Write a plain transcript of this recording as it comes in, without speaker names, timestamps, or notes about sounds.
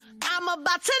I'm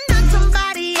about to knock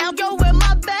somebody out. Yo, with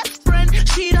my best friend.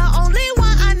 She the only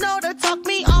one I know to talk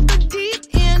me off the deep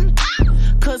end.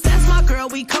 Cause that's my girl,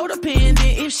 we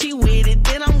codependent. If she with it,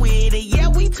 then I'm with it. Yeah,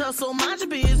 we tussle, mind your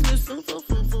business.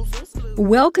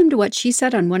 Welcome to What She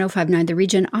Said on 105.9 The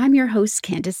Region. I'm your host,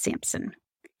 Candace Sampson.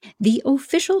 The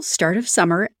official start of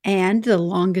summer and the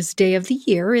longest day of the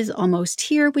year is almost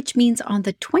here, which means on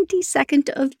the 22nd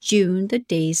of June, the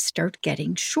days start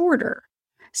getting shorter.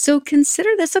 So consider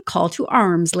this a call to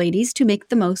arms, ladies, to make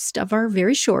the most of our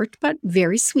very short but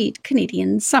very sweet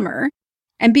Canadian summer.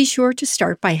 And be sure to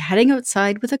start by heading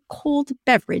outside with a cold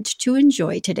beverage to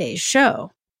enjoy today's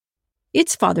show.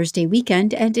 It's Father's Day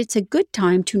weekend, and it's a good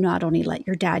time to not only let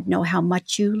your dad know how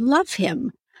much you love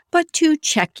him, but to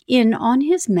check in on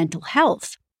his mental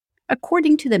health.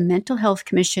 According to the Mental Health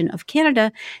Commission of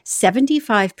Canada,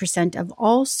 75% of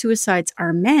all suicides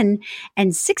are men,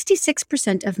 and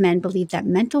 66% of men believe that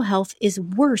mental health is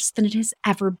worse than it has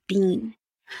ever been.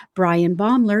 Brian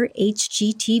Baumler,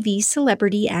 HGTV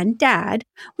celebrity and dad,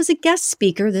 was a guest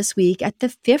speaker this week at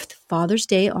the 5th Father's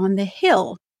Day on the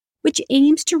Hill, which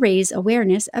aims to raise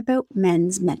awareness about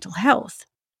men's mental health.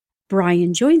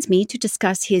 Brian joins me to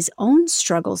discuss his own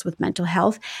struggles with mental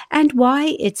health and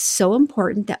why it's so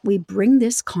important that we bring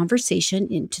this conversation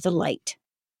into the light.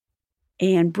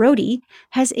 Anne Brodie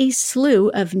has a slew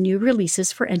of new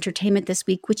releases for entertainment this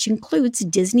week, which includes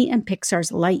Disney and Pixar's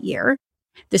Lightyear,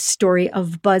 the story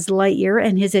of Buzz Lightyear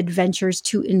and his adventures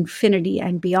to infinity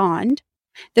and beyond,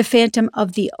 The Phantom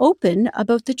of the Open,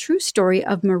 about the true story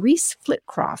of Maurice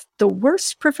Flitcroft, the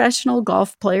worst professional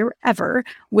golf player ever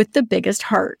with the biggest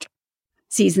heart.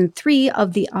 Season 3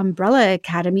 of The Umbrella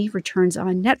Academy returns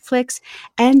on Netflix,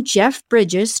 and Jeff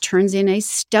Bridges turns in a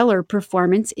stellar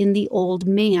performance in The Old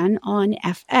Man on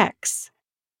FX.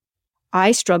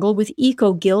 I struggle with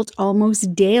eco-guilt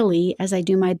almost daily as I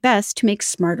do my best to make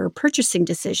smarter purchasing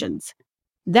decisions.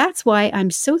 That's why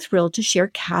I'm so thrilled to share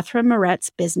Catherine Moret's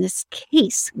business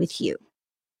case with you.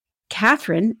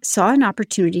 Catherine saw an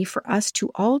opportunity for us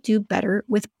to all do better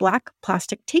with black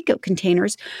plastic takeout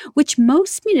containers, which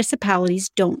most municipalities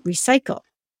don't recycle.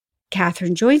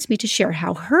 Catherine joins me to share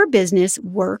how her business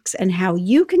works and how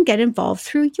you can get involved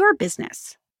through your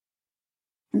business.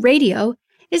 Radio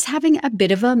is having a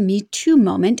bit of a Me Too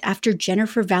moment after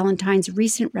Jennifer Valentine's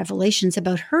recent revelations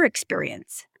about her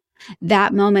experience.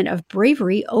 That moment of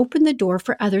bravery opened the door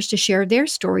for others to share their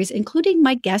stories, including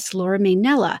my guest Laura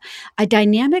Mainella, a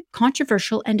dynamic,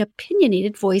 controversial, and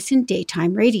opinionated voice in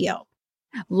daytime radio.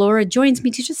 Laura joins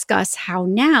me to discuss how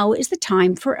now is the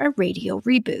time for a radio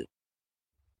reboot.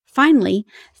 Finally,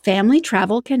 family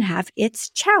travel can have its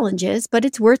challenges, but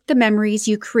it's worth the memories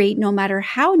you create no matter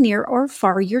how near or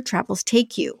far your travels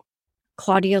take you.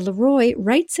 Claudia Leroy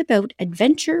writes about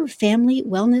adventure, family,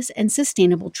 wellness, and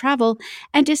sustainable travel,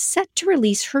 and is set to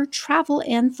release her travel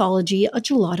anthology, A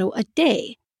Gelato a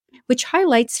Day, which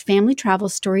highlights family travel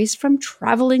stories from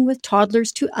traveling with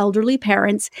toddlers to elderly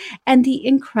parents and the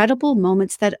incredible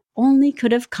moments that only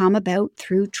could have come about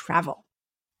through travel.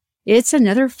 It's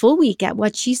another full week at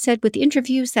What She Said with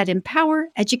interviews that empower,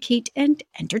 educate, and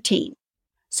entertain.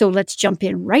 So let's jump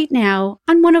in right now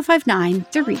on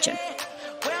 105.9 The Region.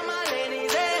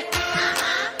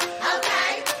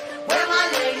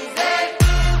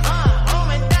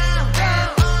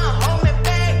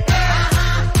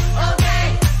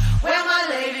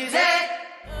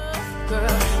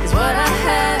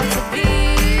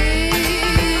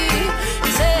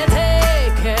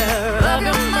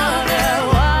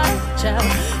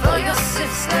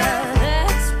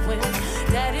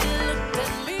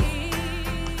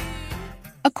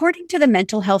 According to the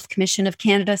Mental Health Commission of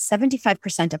Canada,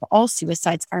 75% of all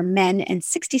suicides are men, and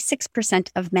 66%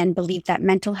 of men believe that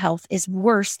mental health is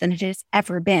worse than it has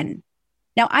ever been.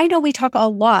 Now, I know we talk a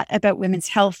lot about women's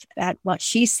health at What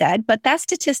She Said, but that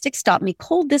statistic stopped me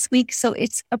cold this week, so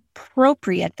it's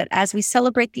appropriate that as we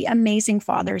celebrate the amazing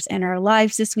fathers in our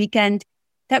lives this weekend,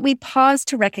 that we pause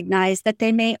to recognize that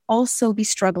they may also be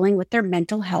struggling with their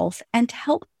mental health and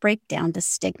help break down the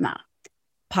stigma.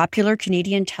 Popular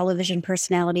Canadian television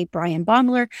personality Brian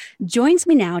Baumler joins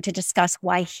me now to discuss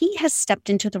why he has stepped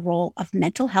into the role of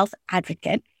mental health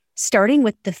advocate, starting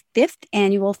with the 5th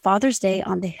annual Father's Day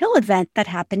on the Hill event that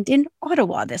happened in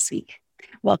Ottawa this week.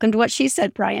 Welcome to What She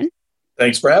Said, Brian.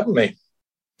 Thanks for having me.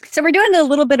 So we're doing a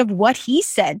little bit of what he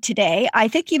said today. I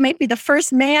think you might be the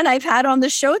first man I've had on the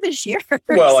show this year.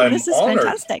 Well, so I'm this is honored.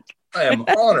 Fantastic. I am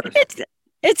honored.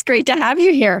 It's great to have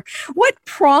you here. What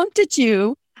prompted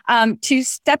you to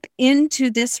step into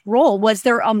this role? Was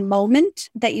there a moment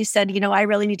that you said, I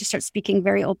really need to start speaking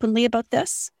very openly about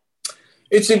this?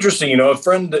 It's interesting. A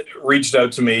friend reached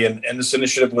out to me, and this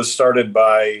initiative was started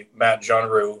by Matt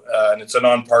Jeanroux, and it's a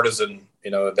nonpartisan,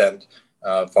 event.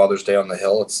 Father's Day on the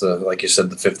Hill. It's like you said,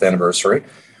 the 5th anniversary.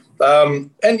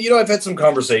 And I've had some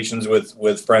conversations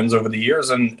with friends over the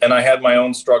years, and I had my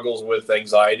own struggles with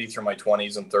anxiety through my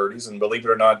 20s and 30s. And believe it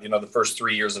or not, the first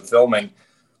 3 years of filming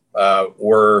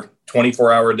were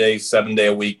 24-hour days, 7-day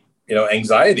a week.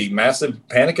 Anxiety, massive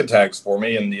panic attacks for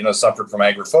me, and suffered from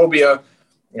agoraphobia.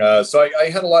 So I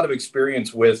had a lot of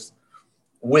experience with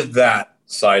that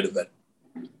side of it.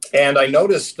 And I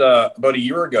noticed about a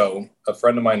year ago, a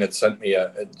friend of mine had sent me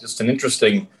just an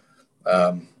interesting, I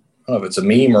don't know if it's a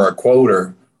meme or a quote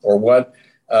or what.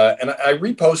 And I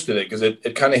reposted it because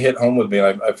it kind of hit home with me.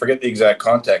 And I forget the exact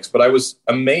context, but I was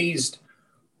amazed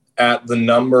at the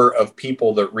number of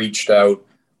people that reached out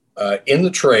in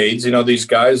the trades, these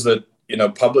guys that,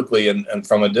 publicly and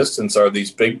from a distance are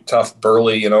these big, tough,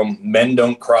 burly, men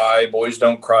don't cry, boys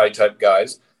don't cry type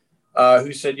guys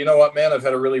who said, you know what, man, I've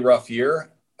had a really rough year.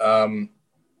 And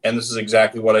this is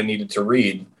exactly what I needed to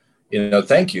read,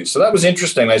 thank you. So that was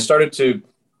interesting. I started to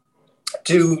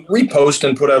repost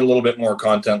and put out a little bit more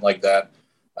content like that.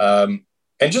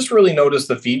 And just really notice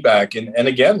the feedback. And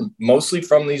again, mostly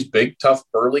from these big, tough,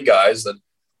 burly guys that,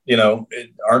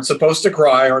 aren't supposed to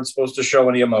cry, aren't supposed to show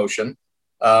any emotion,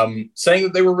 saying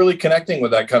that they were really connecting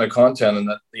with that kind of content and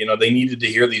that, they needed to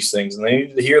hear these things and they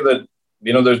needed to hear that,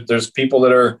 there's people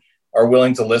that are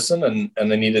willing to listen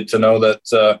and they needed to know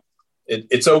that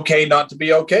it's okay not to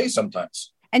be okay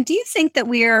sometimes. And do you think that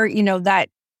we are, that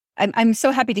I'm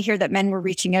so happy to hear that men were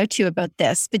reaching out to you about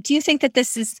this, but do you think that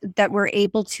that we're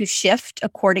able to shift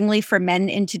accordingly for men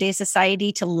in today's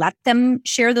society to let them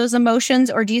share those emotions?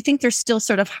 Or do you think they're still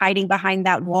sort of hiding behind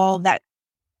that wall that,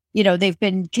 they've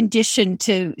been conditioned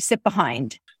to sit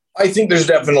behind? I think there's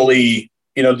definitely,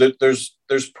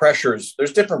 there's pressures,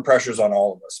 there's different pressures on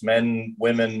all of us, men,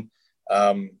 women,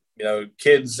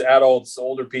 kids, adults,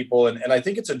 older people. And I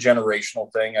think it's a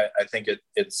generational thing. I think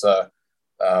it's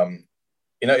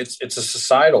it's a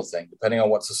societal thing, depending on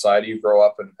what society you grow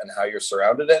up and how you're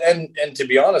surrounded. And to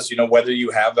be honest, whether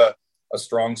you have a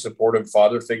strong supportive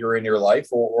father figure in your life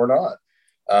or not.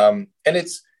 And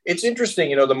it's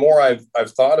interesting, the more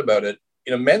I've thought about it,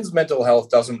 men's mental health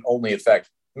doesn't only affect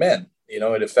men,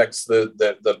 it affects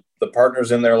the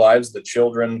partners in their lives, the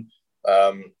children,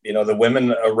 the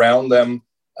women around them.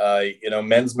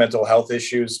 Men's mental health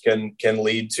issues can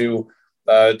lead to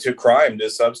crime, to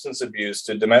substance abuse,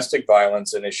 to domestic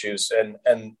violence and issues.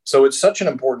 And so it's such an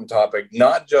important topic,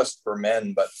 not just for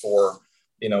men, but for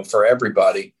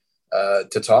everybody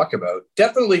to talk about.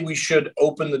 Definitely we should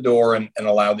open the door and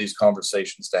allow these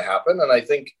conversations to happen. And I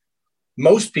think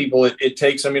most people, it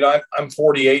takes, I'm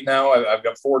 48 now. I've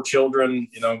got 4 children,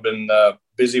 I've been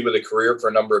busy with a career for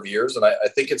a number of years. And I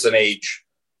think it's an age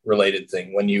related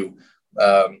thing when you,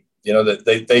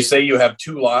 that they say you have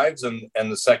 2 lives and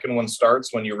the second one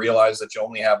starts when you realize that you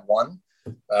only have one.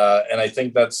 And I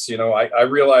think that's, I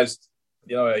realized,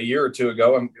 a year or 2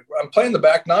 ago, I'm playing the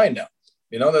back 9 now,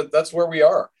 that's where we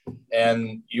are.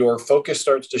 And your focus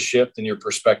starts to shift and your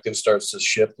perspective starts to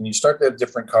shift and you start to have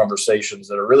different conversations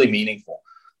that are really meaningful.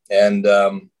 And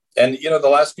the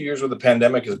last few years with the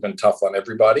pandemic has been tough on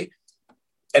everybody.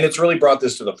 And it's really brought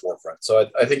this to the forefront. So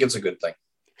I think it's a good thing.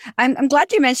 I'm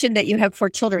glad you mentioned that you have 4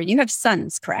 children. You have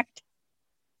sons, correct?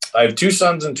 I have 2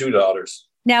 sons and 2 daughters.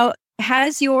 Now,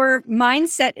 has your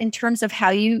mindset in terms of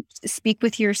how you speak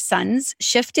with your sons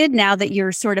shifted now that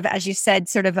you're sort of, as you said,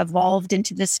 sort of evolved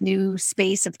into this new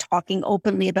space of talking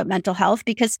openly about mental health?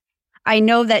 Because I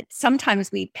know that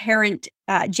sometimes we parent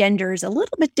genders a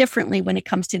little bit differently when it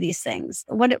comes to these things.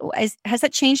 Has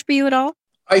that changed for you at all?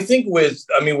 I think with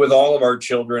all of our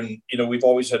children, we've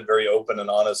always had very open and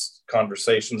honest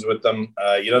conversations with them.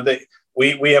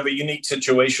 We have a unique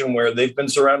situation where they've been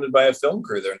surrounded by a film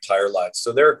crew their entire lives.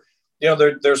 So they're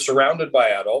surrounded by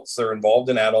adults. They're involved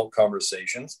in adult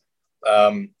conversations.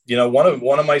 One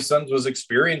of my sons was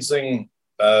experiencing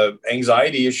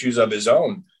anxiety issues of his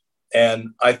own.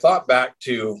 And I thought back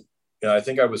to, I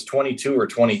think I was 22 or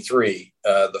 23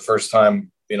 the first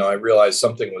time, I realized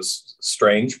something was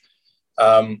strange.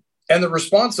 And the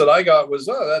response that I got was,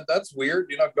 oh, that's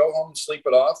weird. Go home, sleep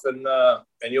it off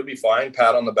and you'll be fine.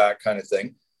 Pat on the back kind of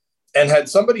thing. And had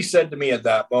somebody said to me at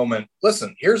that moment,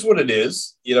 listen, here's what it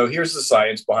is. Here's the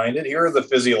science behind it. Here are the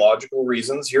physiological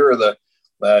reasons. Here are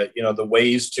the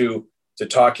ways to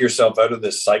talk yourself out of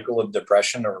this cycle of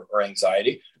depression or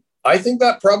anxiety. I think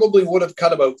that probably would have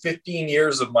cut about 15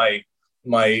 years of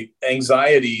my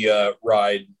anxiety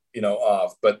ride,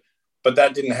 off, but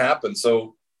that didn't happen.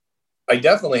 So I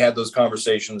definitely had those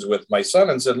conversations with my son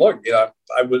and said, look,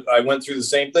 I went through the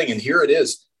same thing and here it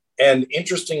is. And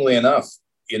interestingly enough,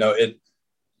 it,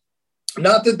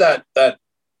 not that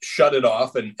shut it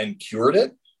off and cured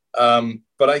it.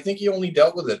 But I think he only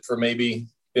dealt with it for maybe,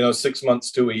 6 months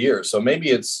to a year. So maybe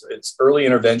it's early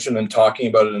intervention and talking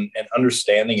about it and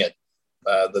understanding it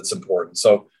that's important.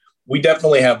 So we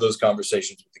definitely have those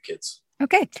conversations with the kids.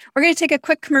 Okay, we're going to take a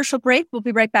quick commercial break. We'll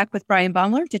be right back with Brian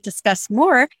Baumler to discuss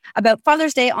more about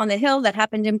Father's Day on the Hill that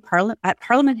happened at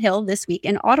Parliament Hill this week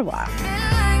in Ottawa.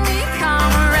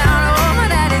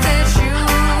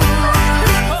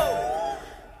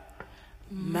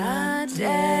 My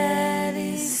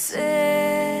daddy said.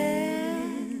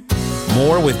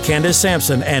 More with Candace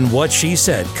Sampson and What She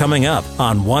Said coming up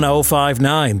on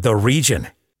 105.9 The Region.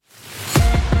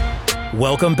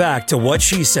 Welcome back to What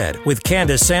She Said with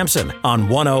Candace Sampson on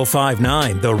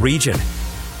 105.9 The Region.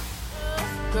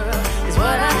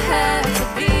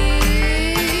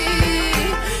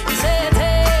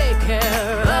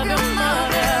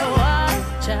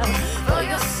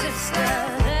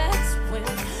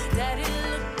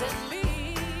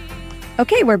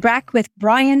 Okay, we're back with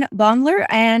Brian Baumler.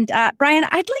 And Brian,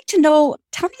 I'd like to know,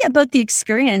 tell me about the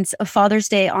experience of Father's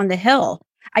Day on the Hill.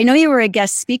 I know you were a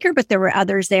guest speaker, but there were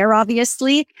others there,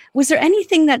 obviously. Was there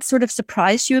anything that sort of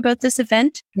surprised you about this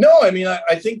event? No, I mean,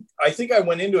 I think I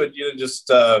went into it,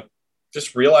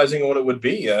 just realizing what it would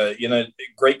be.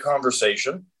 Great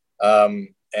conversation,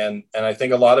 and I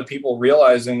think a lot of people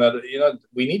realizing that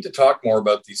we need to talk more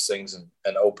about these things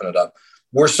and open it up.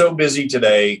 We're so busy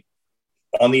today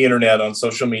on the internet, on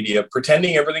social media,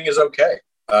 pretending everything is okay.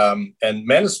 And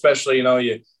men especially,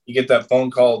 you get that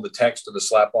phone call, the text, or the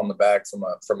slap on the back from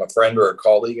a friend or a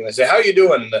colleague, and they say, "How you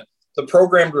doing?" And the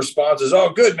programmed response is, "Oh,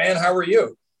 good, man. How are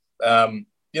you?"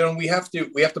 We have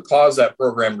to pause that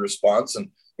programmed response, and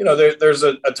there's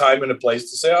a time and a place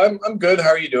to say, "I'm good. How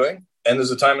are you doing?" And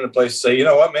there's a time and a place to say, "You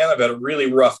know what, man? I've had a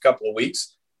really rough couple of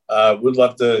weeks. Would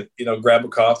love to grab a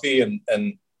coffee and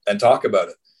talk about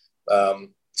it."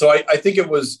 So I think it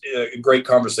was a great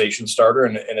conversation starter,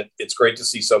 and it's great to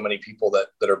see so many people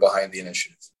that are behind the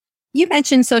initiative. You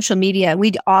mentioned social media.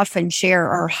 We'd often share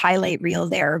our highlight reel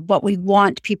there, what we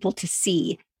want people to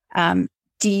see.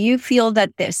 Do you feel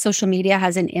that the social media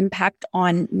has an impact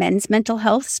on men's mental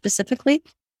health specifically?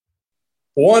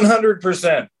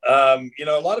 100%. A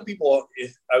lot of people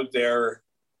out there,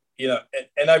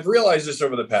 and I've realized this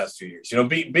over the past few years,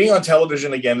 being on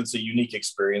television, again, it's a unique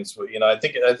experience. I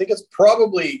think it's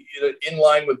probably in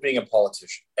line with being a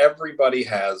politician. Everybody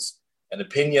has an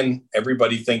opinion.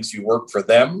 Everybody thinks you work for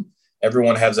them.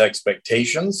 Everyone has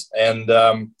expectations. And,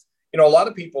 a lot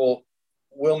of people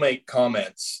will make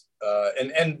comments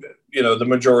and the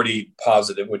majority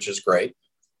positive, which is great.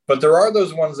 But there are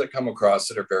those ones that come across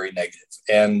that are very negative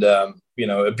and,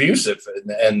 abusive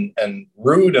and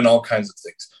rude and all kinds of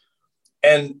things.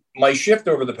 And my shift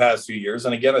over the past few years,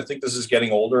 and again, I think this is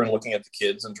getting older and looking at the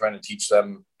kids and trying to teach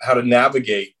them how to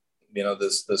navigate,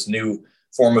 this new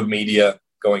form of media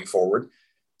going forward,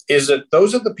 is that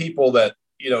those are the people that,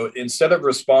 instead of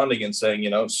responding and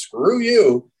saying, screw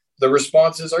you, the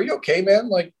response is, "Are you okay, man?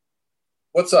 Like,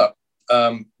 what's up?"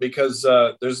 Because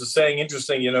there's a saying,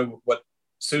 interesting, what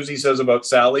Susie says about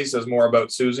Sally says more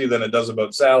about Susie than it does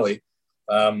about Sally.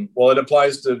 Well, it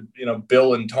applies to,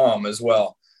 Bill and Tom as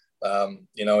well.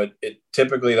 It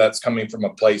typically that's coming from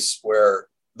a place where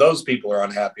those people are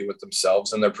unhappy with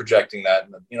themselves and they're projecting that,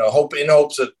 and, in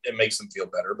hopes that it makes them feel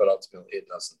better, but ultimately it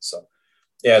doesn't. So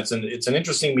yeah, it's an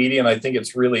interesting media. And I think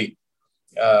it's really,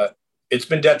 it's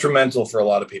been detrimental for a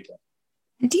lot of people.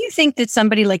 Do you think that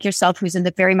somebody like yourself, who's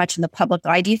very much in the public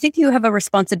eye, do you think you have a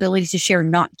responsibility to share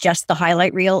not just the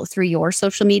highlight reel through your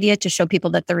social media to show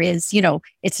people that there is,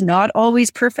 it's not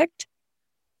always perfect?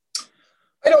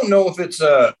 I don't know if it's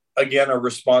again, a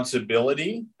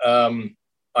responsibility.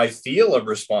 I feel a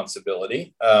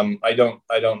responsibility. I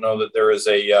don't know that there is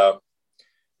a,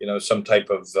 some type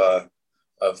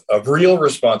of real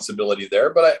responsibility there,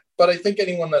 but I think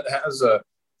anyone that has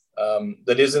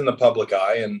that is in the public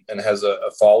eye and has a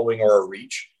following or a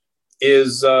reach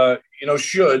is,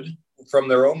 should, from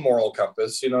their own moral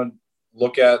compass,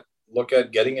 look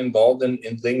at getting involved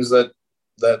in things that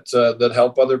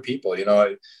help other people.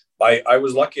 I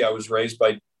was lucky. I was raised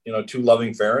by, two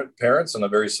loving parents and a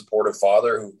very supportive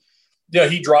father who,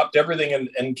 he dropped everything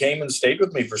and came and stayed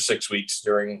with me for 6 weeks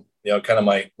during, kind of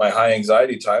my high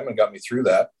anxiety time and got me through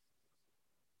that.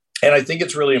 And I think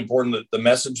it's really important that the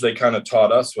message they kind of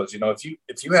taught us was,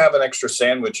 if you have an extra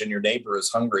sandwich and your neighbor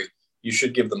is hungry, you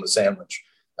should give them the sandwich.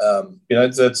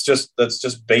 That's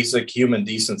just basic human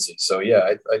decency. So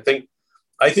yeah, I think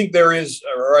I think there is,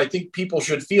 or I think people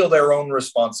should feel their own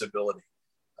responsibility,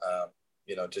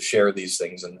 to share these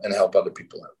things and help other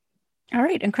people out. All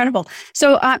right. Incredible.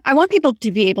 So I want people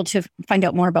to be able to find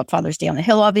out more about Father's Day on the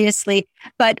Hill, obviously,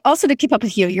 but also to keep up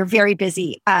with you. You're very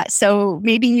busy. So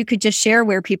maybe you could just share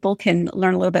where people can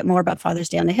learn a little bit more about Father's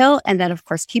Day on the Hill, and then, of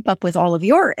course, keep up with all of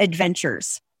your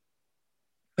adventures.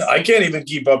 I can't even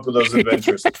keep up with those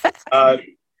adventures.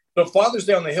 So Father's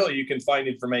Day on the Hill, you can find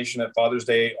information at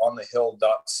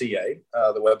fathersdayonthehill.ca.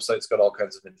 The website's got all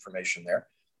kinds of information there.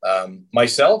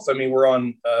 Myself, we're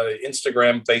on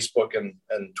Instagram, Facebook, and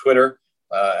Twitter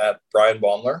at Brian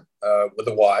Baumler with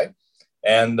a Y.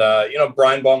 And,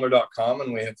 brianbaumler.com,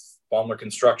 and we have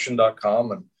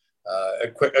baumlerconstruction.com. And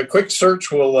a quick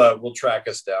search will track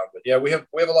us down. But yeah, we have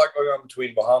a lot going on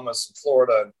between Bahamas and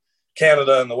Florida and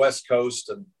Canada and the West Coast,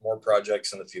 and more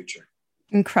projects in the future.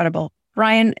 Incredible.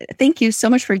 Brian, thank you so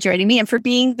much for joining me and for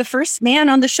being the first man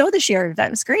on the show this year.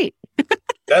 That was great.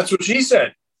 That's what she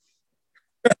said.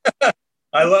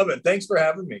 I love it. Thanks for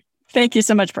having me. Thank you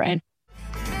so much, Brian.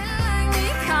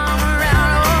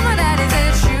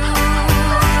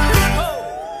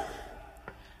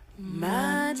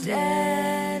 My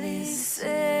daddy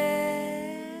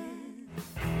said,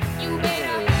 you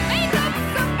better make up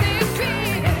something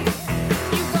clear.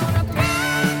 You gonna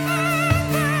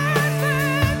burn to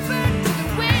the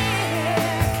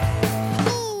wind.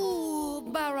 Ooh,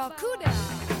 barracuda.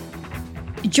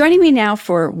 Joining me now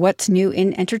for What's New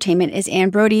in Entertainment is Anne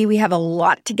Brodie. We have a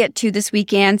lot to get to this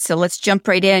weekend, so let's jump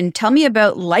right in. Tell me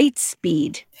about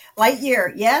Lightspeed.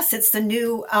 Lightyear, yes, it's the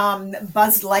new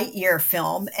Buzz Lightyear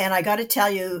film, and I got to tell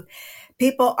you,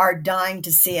 people are dying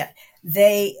to see it.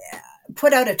 They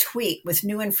put out a tweet with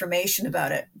new information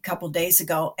about it a couple of days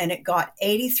ago, and it got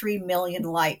 83 million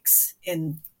likes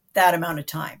in that amount of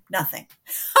time. Nothing.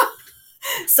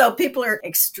 So people are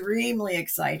extremely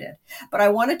excited. But I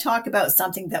want to talk about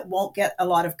something that won't get a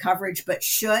lot of coverage, but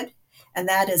should, and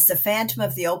that is The Phantom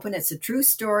of the Open. It's a true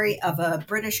story of a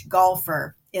British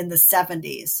golfer in the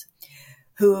 70s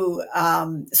who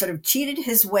sort of cheated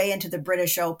his way into the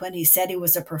British Open. He said he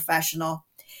was a professional.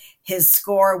 His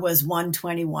score was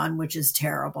 121, which is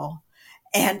terrible.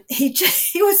 And he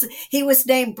was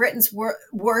named Britain's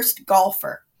worst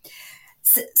golfer.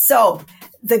 So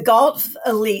the golf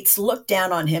elites looked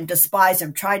down on him, despised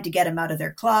him, tried to get him out of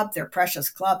their club, their precious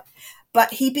club.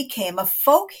 But he became a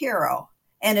folk hero,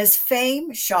 and his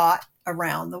fame shot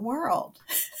around the world.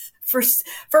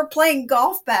 For playing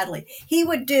golf badly. He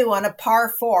would do on a par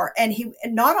 4, and he,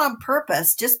 not on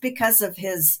purpose, just because of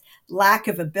his lack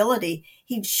of ability,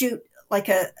 he'd shoot like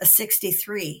a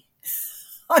 63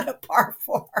 on a par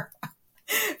 4.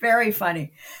 Very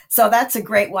funny. So that's a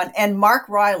great one. And Mark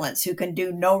Rylance, who can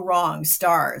do no wrong,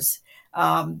 stars.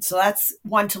 So that's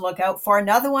one to look out for.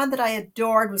 Another one that I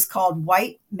adored was called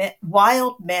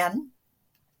Wild Men.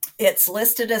 It's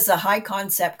listed as a high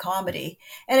concept comedy,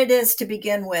 and it is to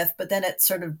begin with, but then it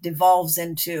sort of devolves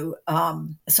into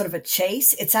sort of a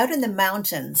chase. It's out in the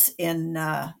mountains in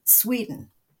Sweden,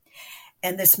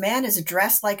 and this man is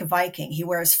dressed like a Viking. He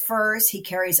wears furs, he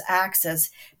carries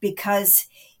axes because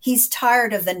he's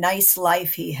tired of the nice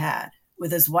life he had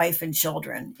with his wife and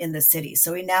children in the city.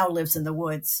 So he now lives in the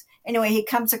woods. Anyway, he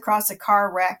comes across a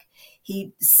car wreck.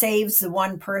 He saves the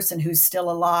one person who's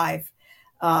still alive.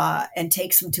 And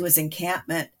takes him to his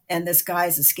encampment, and this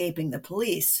guy's escaping the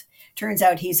police. Turns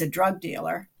out he's a drug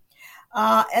dealer.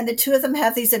 And the two of them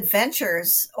have these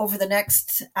adventures over the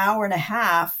next hour and a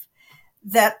half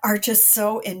that are just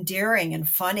so endearing and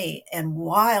funny and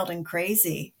wild and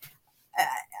crazy.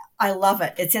 I love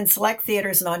it. It's in select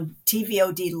theaters and on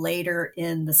TVOD later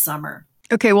in the summer.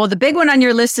 Okay, well, the big one on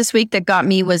your list this week that got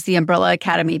me was The Umbrella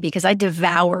Academy, because I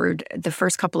devoured the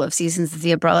first couple of seasons of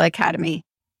The Umbrella Academy.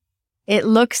 It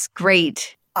looks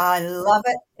great. I love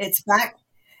it. It's back.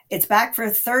 It's back for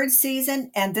a third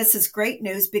season. And this is great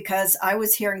news because I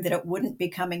was hearing that it wouldn't be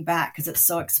coming back because it's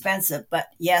so expensive. But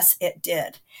yes, it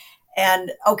did.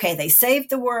 And okay, they saved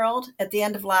the world at the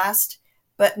end of last,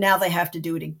 but now they have to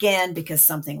do it again because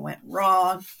something went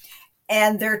wrong.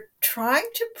 And they're trying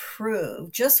to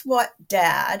prove just what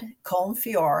Dad, Colm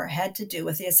Feore, had to do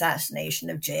with the assassination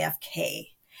of JFK.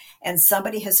 And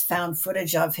somebody has found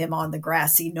footage of him on the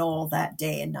grassy knoll that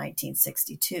day in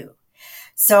 1962.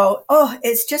 So,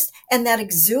 it's just, and that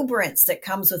exuberance that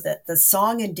comes with it, the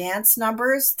song and dance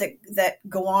numbers that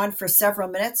go on for several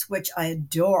minutes, which I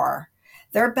adore.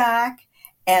 They're back.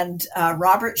 And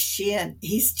Robert Sheehan,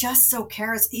 he's just so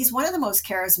he's one of the most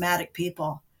charismatic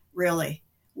people, really,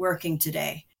 working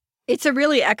today. It's a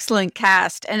really excellent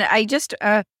cast. And I just,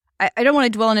 I don't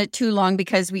want to dwell on it too long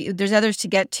because there's others to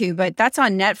get to, but that's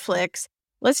on Netflix.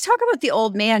 Let's talk about the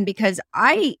old man, because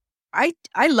I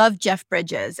love Jeff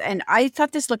Bridges, and I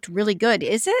thought this looked really good.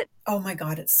 Is it? Oh my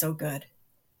God, it's so good.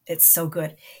 It's so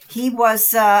good. He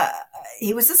was a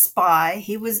spy.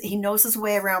 He knows his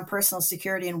way around personal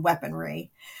security and weaponry.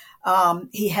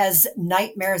 He has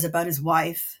nightmares about his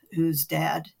wife, who's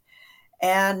dead.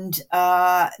 And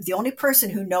the only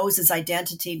person who knows his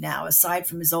identity now, aside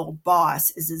from his old boss,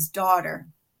 is his daughter.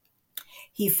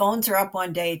 He phones her up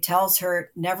one day, tells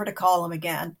her never to call him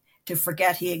again, to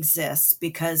forget he exists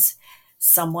because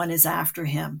someone is after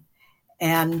him.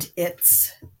 And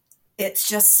it's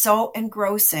just so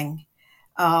engrossing.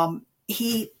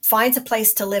 He finds a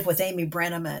place to live with Amy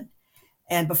Brenneman.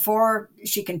 And before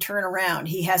she can turn around,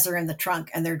 he has her in the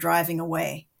trunk and they're driving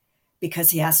away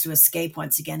because he has to escape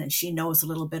once again. And she knows a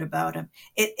little bit about him.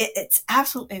 It's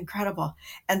absolutely incredible.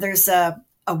 And there's a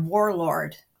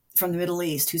warlord from the Middle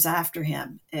East who's after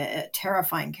him, a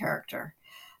terrifying character.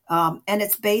 And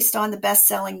it's based on the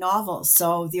best-selling novel.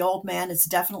 So The Old Man is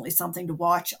definitely something to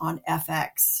watch on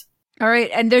FX. All right.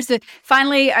 And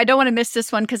finally, I don't want to miss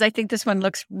this one because I think this one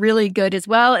looks really good as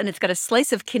well. And it's got a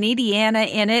slice of Canadiana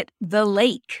in it, The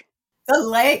Lake. The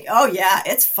Lake. Oh, yeah,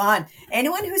 it's fun.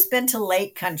 Anyone who's been to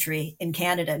Lake Country in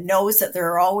Canada knows that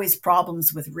there are always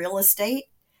problems with real estate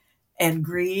and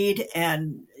greed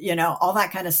and, all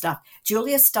that kind of stuff.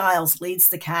 Julia Stiles leads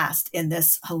the cast in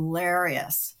this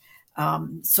hilarious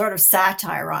sort of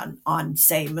satire on,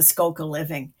 say, Muskoka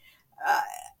living.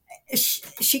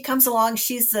 She comes along.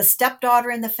 She's the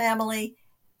stepdaughter in the family,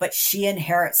 but she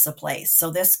inherits the place. So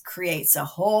this creates a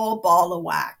whole ball of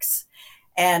wax.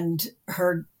 And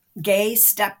her gay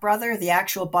stepbrother, the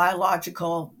actual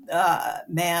biological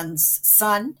man's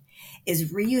son,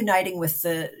 is reuniting with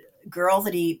the girl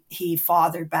that he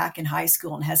fathered back in high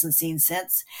school and hasn't seen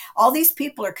since. All these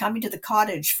people are coming to the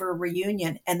cottage for a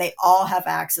reunion, and they all have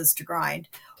axes to grind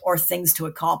or things to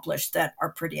accomplish that are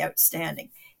pretty outstanding.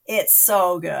 It's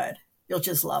so good. You'll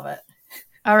just love it.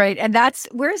 All right. And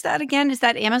where is that again? Is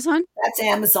that Amazon? That's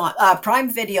Amazon, Prime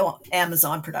Video,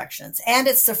 Amazon Productions. And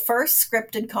it's the first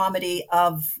scripted comedy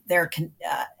of their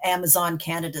Amazon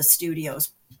Canada Studios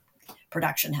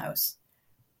production house.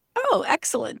 Oh,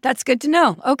 excellent. That's good to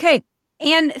know. Okay.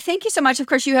 And thank you so much. Of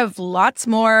course, you have lots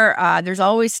more. There's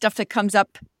always stuff that comes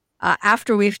up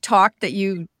after we've talked that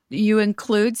you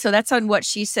include. So that's on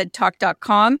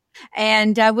whatshesaidtalk.com.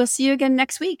 And we'll see you again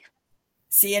next week.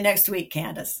 See you next week,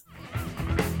 Candace.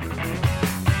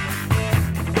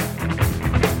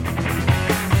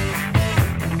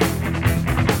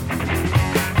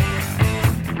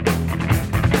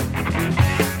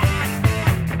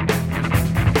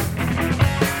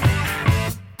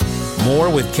 More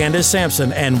with Candace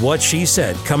Sampson and What She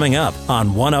Said coming up on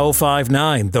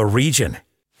 105.9 The Region.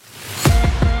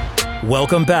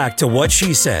 Welcome back to What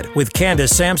She Said with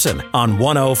Candace Sampson on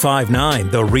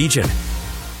 105.9 The Region.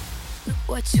 Look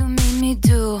what you made me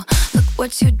do. Look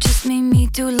what you just made me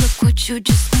do. Look what you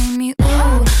just made me.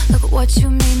 Ooh. Look what you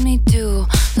made me do.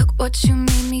 Look what you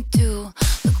made me do.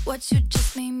 Look what you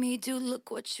just made me do. Look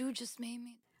what you just made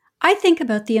me do. I think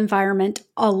about the environment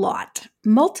a lot,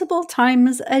 multiple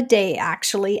times a day,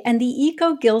 actually, and the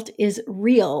eco-guilt is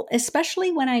real,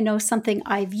 especially when I know something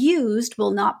I've used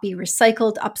will not be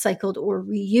recycled, upcycled, or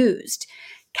reused.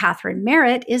 Catherine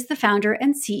Merritt is the founder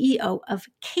and CEO of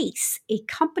CASE, a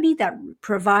company that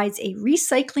provides a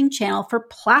recycling channel for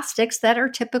plastics that are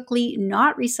typically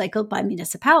not recycled by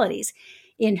municipalities.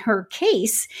 In her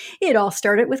case, it all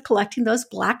started with collecting those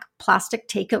black plastic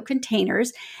takeout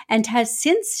containers and has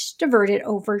since diverted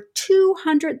over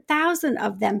 200,000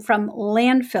 of them from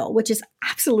landfill, which is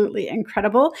absolutely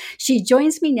incredible. She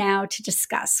joins me now to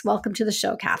discuss. Welcome to the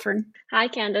show, Catherine. Hi,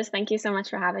 Candace. Thank you so much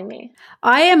for having me.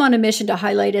 I am on a mission to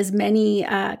highlight as many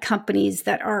companies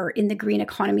that are in the green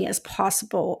economy as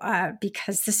possible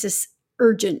because this is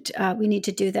urgent. We need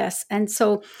to do this. And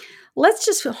so let's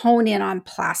just hone in on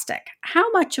plastic.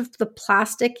 How much of the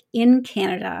plastic in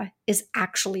Canada is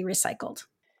actually recycled?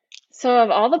 So of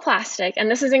all the plastic,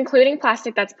 and this is including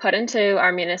plastic that's put into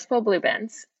our municipal blue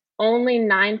bins, only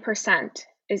 9%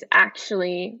 is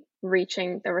actually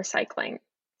reaching the recycling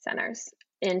centers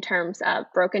in terms of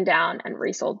broken down and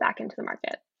resold back into the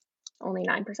market. Only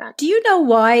 9%. Do you know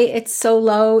why it's so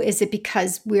low? Is it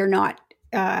because we're not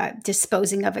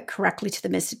disposing of it correctly to the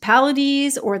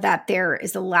municipalities, or that there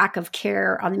is a lack of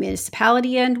care on the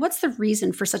municipality end? What's the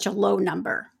reason for such a low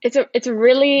number? It's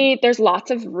really, there's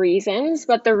lots of reasons,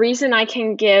 but the reason I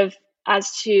can give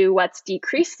as to what's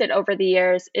decreased it over the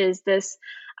years is this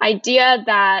idea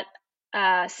that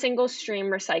single stream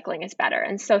recycling is better.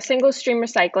 And so single stream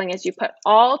recycling is you put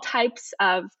all types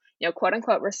of, quote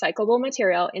unquote, recyclable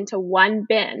material into one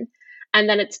bin. and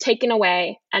then it's taken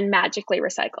away and magically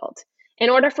recycled. In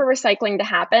order for recycling to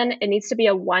happen, it needs to be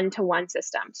a one-to-one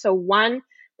system. So one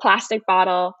plastic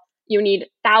bottle, you need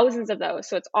thousands of those.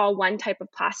 So it's all one type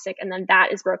of plastic, and then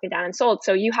that is broken down and sold.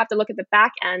 So you have to look at the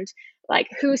back end, like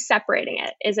who's separating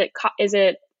it? Is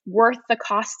it worth the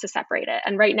cost to separate it?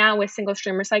 And right now with single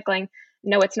stream recycling,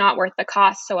 no, it's not worth the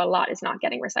cost. So a lot is not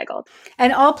getting recycled.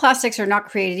 And all plastics are not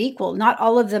created equal. Not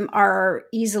all of them are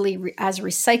easily as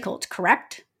recycled,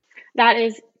 correct? That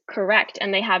is correct.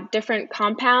 And they have different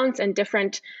compounds and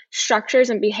different structures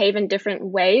and behave in different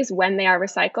ways when they are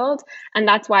recycled. And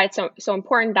that's why it's so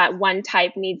important that one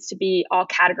type needs to be all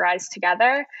categorized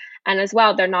together. And as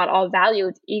well, they're not all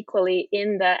valued equally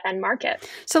in the end market.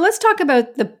 So let's talk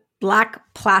about the black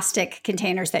plastic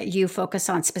containers that you focus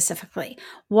on specifically.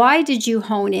 Why did you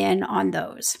hone in on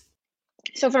those?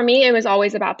 So for me, it was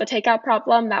always about the takeout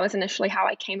problem. That was initially how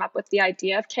I came up with the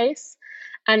idea of CASE.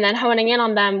 And then honing in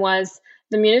on them was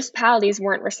the municipalities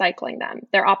weren't recycling them.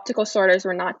 Their optical sorters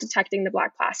were not detecting the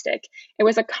black plastic. It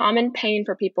was a common pain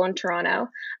for people in Toronto,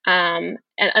 and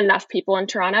enough people in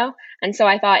Toronto. And so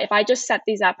I thought, if I just set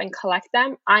these up and collect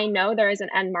them, I know there is an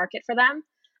end market for them.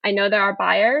 I know there are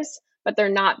buyers, but they're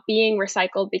not being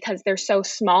recycled because they're so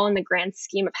small in the grand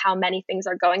scheme of how many things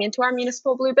are going into our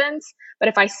municipal blue bins. But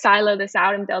if I silo this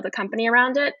out and build a company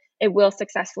around it, it will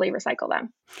successfully recycle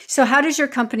them. So how does your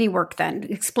company work then?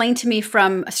 Explain to me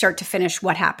from start to finish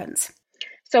what happens.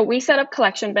 So we set up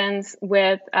collection bins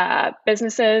with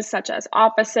businesses such as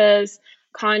offices,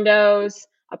 condos,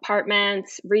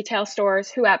 apartments, retail stores,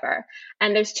 whoever.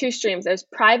 And there's two streams. There's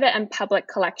private and public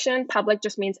collection. Public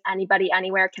just means anybody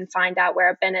anywhere can find out where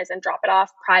a bin is and drop it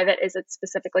off. Private is it's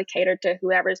specifically catered to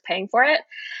whoever is paying for it.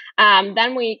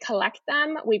 Then we collect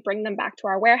them. We bring them back to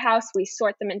our warehouse. We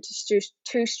sort them into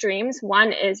two streams.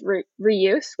 One is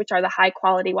reuse, which are the high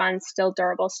quality ones, still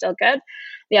durable, still good.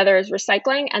 The other is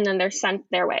recycling, and then they're sent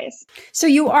their ways. So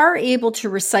you are able to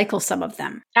recycle some of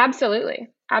them? Absolutely.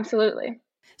 Absolutely.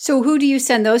 So who do you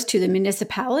send those to? The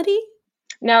municipality?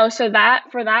 No, so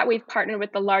for that, we've partnered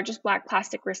with the largest black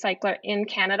plastic recycler in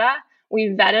Canada.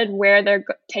 We've vetted where they're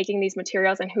taking these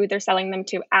materials and who they're selling them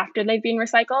to after they've been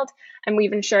recycled. And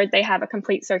we've ensured they have a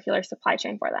complete circular supply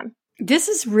chain for them. This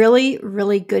is really,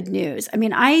 really good news. I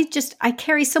mean, I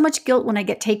carry so much guilt when I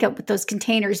get takeout with those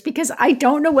containers because I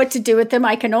don't know what to do with them.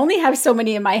 I can only have so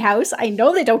many in my house. I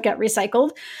know they don't get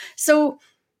recycled. So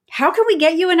how can we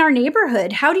get you in our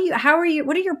neighborhood? What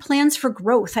are your plans for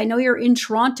growth? I know you're in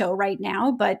Toronto right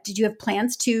now, but did you have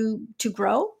plans to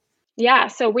grow? Yeah,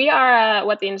 so we are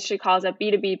what the industry calls a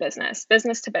B2B business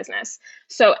to business.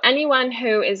 So anyone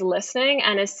who is listening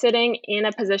and is sitting in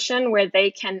a position where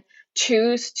they can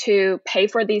choose to pay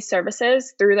for these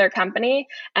services through their company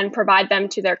and provide them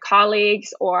to their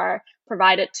colleagues or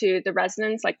provide it to the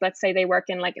residents, like let's say they work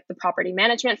in like the property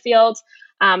management field,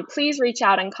 please reach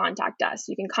out and contact us.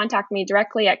 You can contact me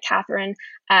directly at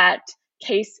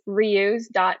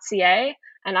Catherine@casereuse.ca,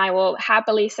 and I will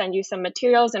happily send you some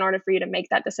materials in order for you to make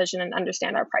that decision and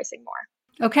understand our pricing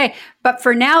more. Okay, but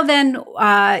for now then,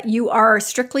 you are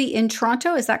strictly in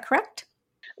Toronto, is that correct?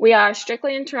 We are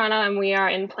strictly in Toronto, and we are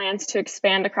in plans to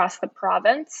expand across the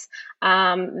province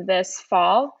this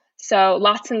fall. So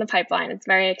lots in the pipeline. It's a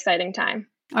very exciting time.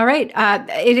 All right.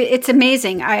 It's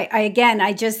amazing. I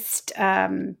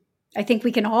think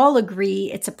we can all agree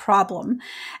it's a problem.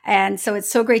 And so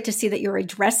it's so great to see that you're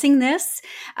addressing this.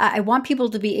 I want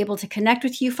people to be able to connect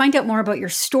with you, find out more about your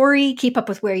story, keep up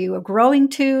with where you are growing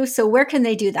to. So where can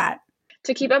they do that?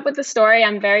 To keep up with the story,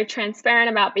 I'm very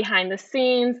transparent about behind the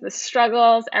scenes, the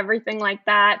struggles, everything like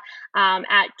that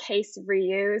at Case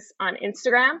Reuse on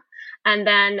Instagram. And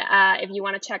then if you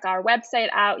want to check our website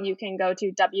out, you can go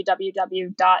to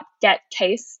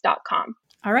www.getcase.com.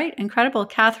 All right. Incredible.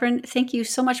 Catherine, thank you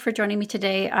so much for joining me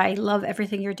today. I love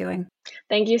everything you're doing.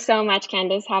 Thank you so much,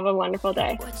 Candace. Have a wonderful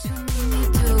day.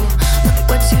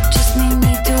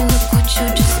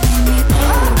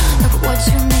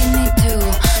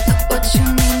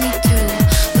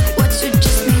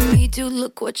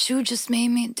 Look what you just made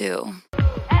me do.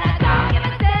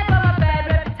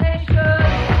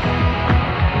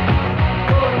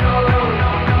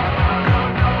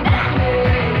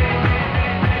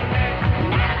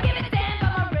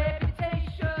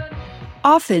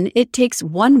 Often, it takes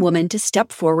one woman to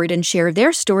step forward and share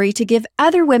their story to give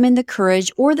other women the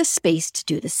courage or the space to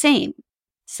do the same.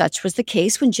 Such was the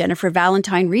case when Jennifer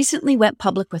Valentine recently went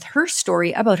public with her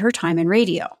story about her time in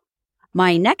radio.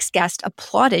 My next guest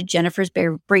applauded Jennifer's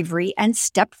bravery and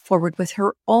stepped forward with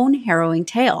her own harrowing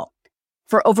tale.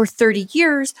 For over 30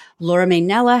 years, Laura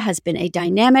Mainella has been a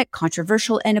dynamic,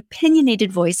 controversial, and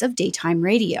opinionated voice of daytime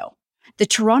radio. The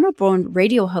Toronto-born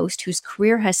radio host, whose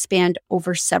career has spanned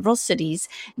over several cities,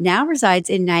 now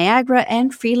resides in Niagara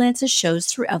and freelances shows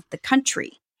throughout the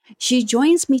country. She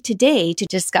joins me today to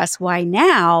discuss why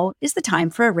now is the time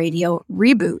for a radio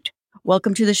reboot.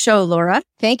 Welcome to the show, Laura.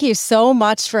 Thank you so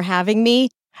much for having me.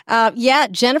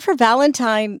 Jennifer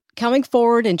Valentine coming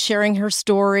forward and sharing her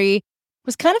story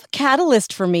was kind of a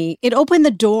catalyst for me. It opened the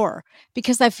door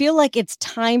because I feel like it's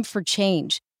time for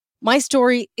change. My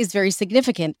story is very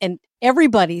significant and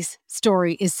everybody's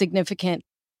story is significant.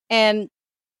 And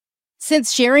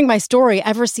since sharing my story,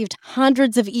 I've received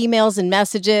hundreds of emails and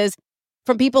messages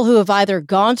from people who have either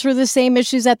gone through the same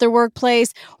issues at their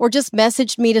workplace or just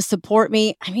messaged me to support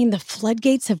me. I mean, the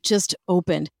floodgates have just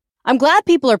opened. I'm glad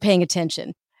people are paying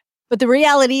attention, but the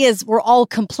reality is we're all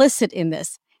complicit in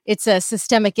this. It's a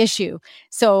systemic issue.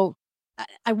 So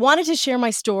I wanted to share my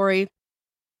story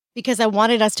because I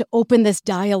wanted us to open this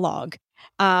dialogue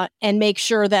and make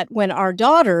sure that when our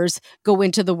daughters go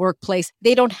into the workplace,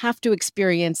 they don't have to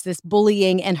experience this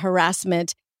bullying and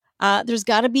harassment. There's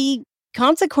got to be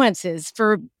consequences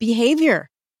for behavior,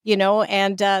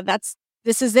 and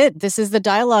this is it. This is the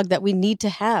dialogue that we need to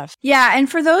have. Yeah. And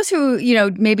for those who,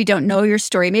 maybe don't know your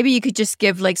story, maybe you could just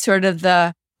give like sort of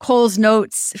the Cole's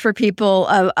notes for people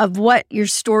of what your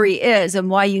story is and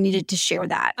why you needed to share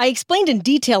that. I explained in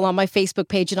detail on my Facebook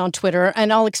page and on Twitter,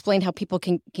 and I'll explain how people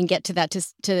can get to that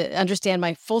to understand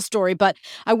my full story. But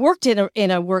I worked in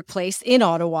a workplace in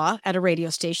Ottawa at a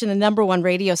radio station, the number one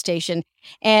radio station.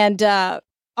 And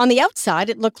on the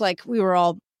outside, it looked like we were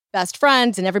all best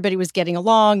friends and everybody was getting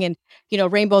along and,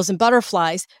 rainbows and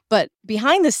butterflies. But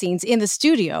behind the scenes in the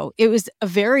studio, it was a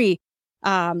very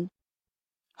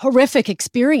horrific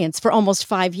experience for almost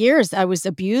 5 years. I was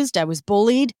abused, I was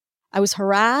bullied, I was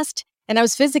harassed, and I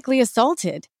was physically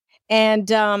assaulted. And,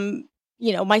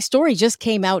 my story just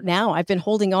came out now. I've been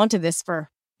holding on to this for,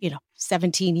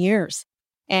 17 years.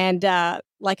 And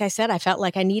like I said, I felt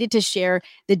like I needed to share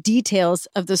the details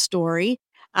of the story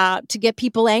to get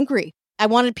people angry. I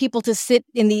wanted people to sit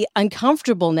in the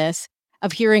uncomfortableness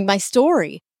of hearing my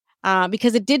story.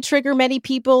 Because it did trigger many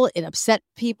people, it upset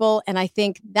people, and I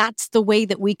think that's the way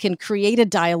that we can create a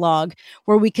dialogue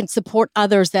where we can support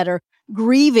others that are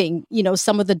grieving,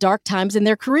 some of the dark times in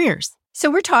their careers.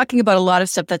 So we're talking about a lot of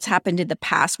stuff that's happened in the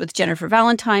past with Jennifer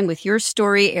Valentine, with your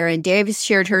story. Erin Davis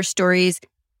shared her stories.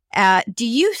 Do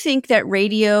you think that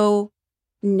radio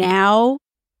now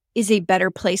is a better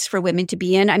place for women to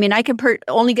be in? I mean, I can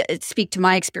only speak to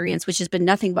my experience, which has been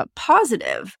nothing but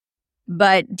positive.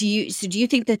 But do you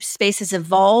think the space has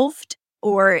evolved,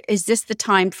 or is this the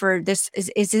time for this?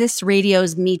 Is this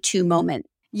radio's Me Too moment?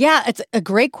 Yeah, it's a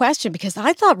great question because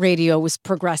I thought radio was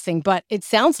progressing, but it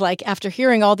sounds like after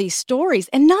hearing all these stories,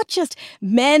 and not just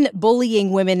men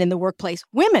bullying women in the workplace,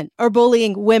 women are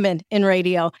bullying women in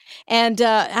radio. And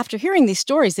after hearing these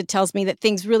stories, it tells me that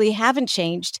things really haven't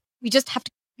changed. We just have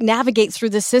to navigate through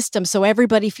the system so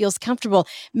everybody feels comfortable.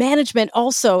 Management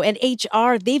also and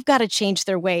HR, they've got to change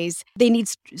their ways. They need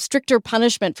stricter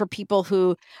punishment for people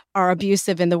who are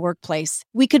abusive in the workplace.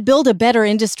 We could build a better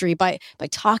industry by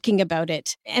talking about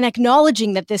it and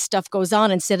acknowledging that this stuff goes on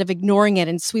instead of ignoring it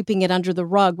and sweeping it under the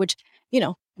rug, which,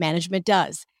 management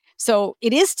does. So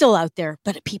it is still out there,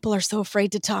 but people are so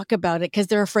afraid to talk about it because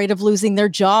they're afraid of losing their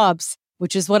jobs,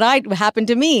 which is what happened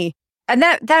to me. And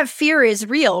that fear is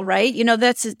real, right?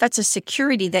 That's a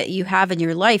security that you have in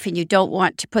your life and you don't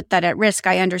want to put that at risk.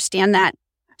 I understand that.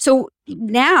 So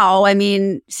now, I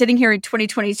mean, sitting here in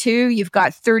 2022, you've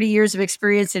got 30 years of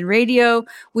experience in radio.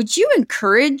 Would you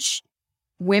encourage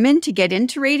women to get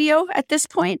into radio at this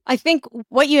point? I think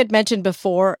what you had mentioned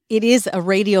before, it is a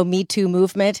radio Me Too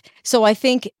movement. So I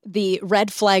think the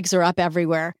red flags are up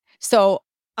everywhere. So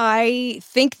I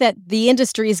think that the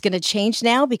industry is going to change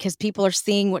now because people are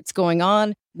seeing what's going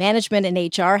on. Management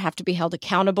and HR have to be held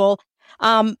accountable.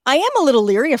 I am a little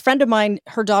leery. A friend of mine,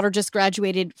 her daughter just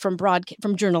graduated from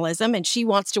journalism, and she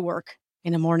wants to work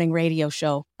in a morning radio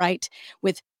show, right?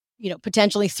 With,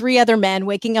 potentially 3 other men,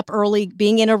 waking up early,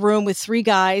 being in a room with 3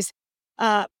 guys.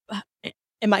 Am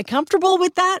I comfortable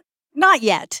with that? Not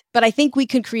yet, but I think we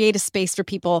can create a space for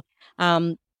people,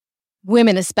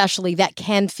 women especially, that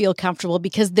can feel comfortable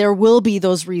because there will be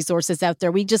those resources out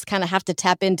there. We just kind of have to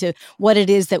tap into what it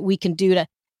is that we can do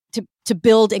to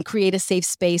build and create a safe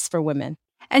space for women.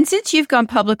 And since you've gone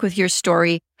public with your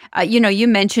story, you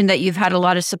mentioned that you've had a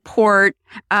lot of support,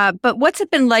 but what's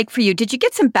it been like for you? Did you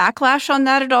get some backlash on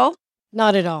that at all?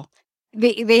 Not at all.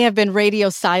 They have been radio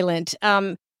silent.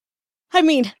 I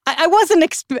mean, I wasn't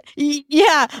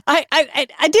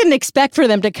I didn't expect for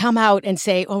them to come out and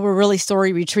say, "Oh, we're really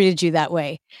sorry we treated you that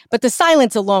way." But the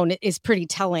silence alone is pretty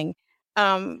telling.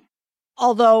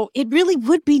 Although it really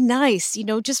would be nice,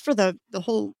 just for the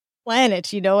whole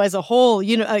planet, as a whole,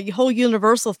 a whole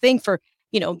universal thing for,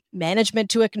 management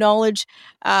to acknowledge,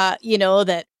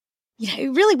 that,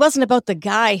 it really wasn't about the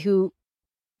guy who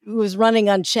was running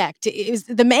unchecked. It was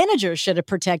the manager should have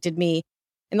protected me,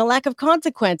 and the lack of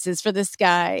consequences for this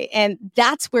guy. And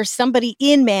that's where somebody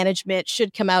in management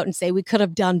should come out and say, we could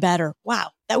have done better. Wow.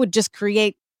 That would just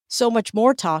create so much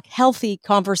more talk, healthy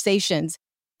conversations.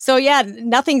 So yeah,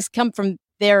 nothing's come from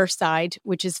their side,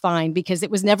 which is fine, because it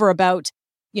was never about,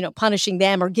 punishing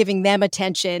them or giving them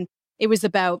attention. It was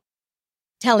about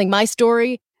telling my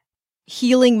story,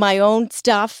 healing my own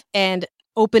stuff, and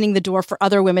opening the door for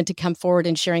other women to come forward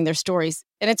and sharing their stories.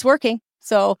 And it's working.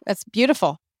 So that's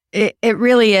beautiful. It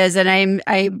really is. And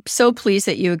I'm so pleased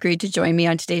that you agreed to join me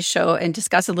on today's show and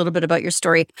discuss a little bit about your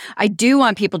story. I do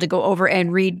want people to go over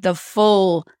and read the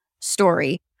full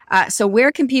story. So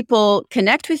where can people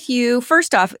connect with you?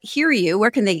 First off, hear you.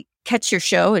 Where can they catch your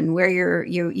show and where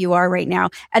you are right now?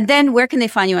 And then where can they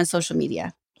find you on social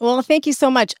media? Well, thank you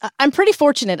so much. I'm pretty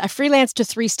fortunate. I freelanced to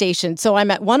 3 stations. So I'm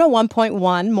at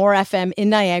 101.1 More FM in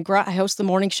Niagara. I host the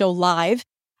morning show live.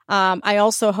 I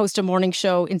also host a morning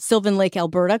show in Sylvan Lake,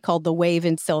 Alberta called The Wave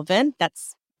in Sylvan.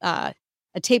 That's a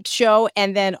taped show.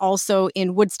 And then also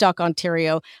in Woodstock,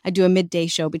 Ontario, I do a midday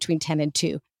show between 10 and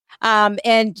 2.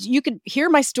 And you can hear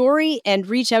my story and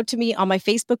reach out to me on my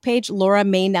Facebook page, Laura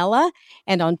Maynella,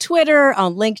 and on Twitter,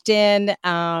 on LinkedIn.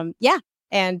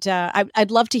 And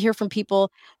I'd love to hear from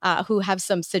people who have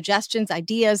some suggestions,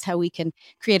 ideas, how we can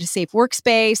create a safe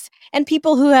workspace, and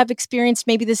people who have experienced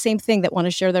maybe the same thing that want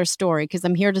to share their story, because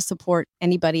I'm here to support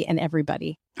anybody and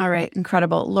everybody. All right.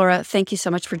 Incredible. Laura, thank you so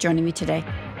much for joining me today.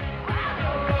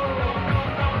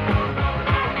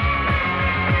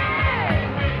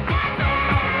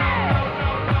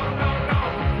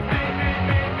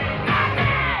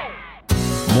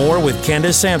 More with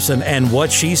Candace Sampson and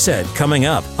What She Said coming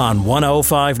up on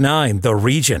 105.9 The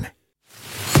Region.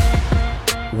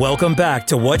 Welcome back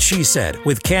to What She Said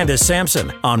with Candace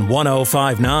Sampson on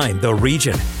 105.9 The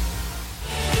Region.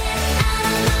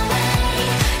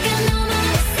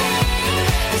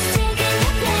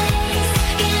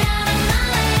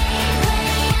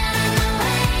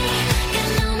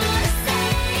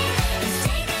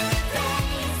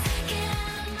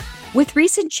 With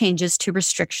recent changes to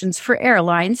restrictions for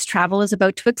airlines, travel is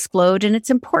about to explode, and it's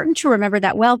important to remember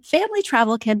that while family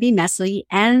travel can be messy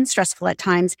and stressful at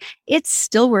times, it's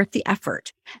still worth the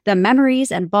effort. The memories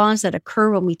and bonds that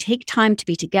occur when we take time to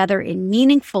be together in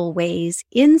meaningful ways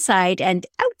inside and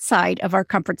outside of our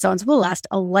comfort zones will last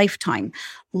a lifetime,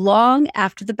 long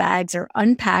after the bags are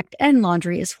unpacked and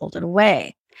laundry is folded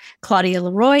away. Claudia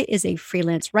Leroy is a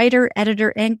freelance writer, editor,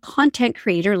 and content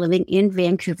creator living in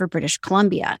Vancouver, British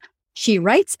Columbia. She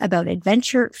writes about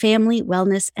adventure, family,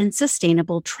 wellness, and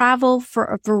sustainable travel for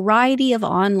a variety of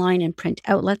online and print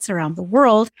outlets around the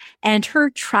world, and her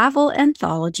travel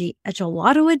anthology, A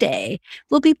Gelato a Day,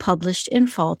 will be published in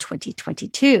fall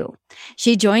 2022.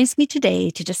 She joins me today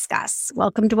to discuss.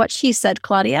 Welcome to What She Said,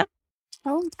 Claudia.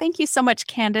 Oh, thank you so much,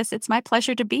 Candace. It's my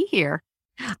pleasure to be here.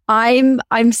 I'm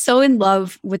so in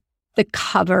love with the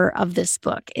cover of this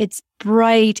book. It's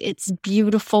bright, it's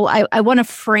beautiful. I want to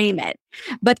frame it.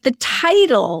 But the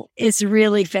title is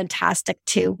really fantastic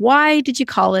too. Why did you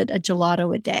call it A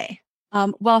Gelato a Day?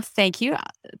 Well, thank you.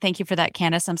 Thank you for that,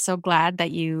 Candace. I'm so glad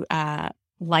that you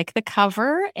like the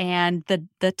cover and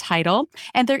the title.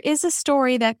 And there is a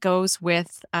story that goes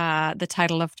with the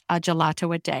title of A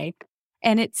Gelato a Day.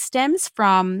 And it stems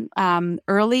from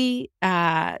early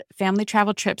family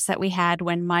travel trips that we had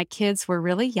when my kids were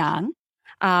really young,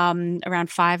 around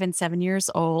 5 and 7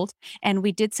 years old. And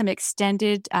we did some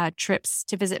extended trips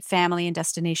to visit family and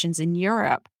destinations in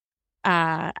Europe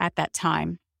at that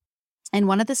time. And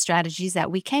one of the strategies that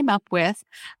we came up with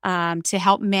to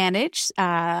help manage,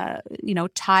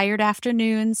 tired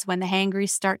afternoons when the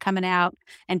hangries start coming out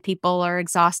and people are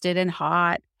exhausted and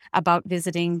hot about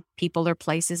visiting people or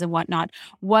places and whatnot,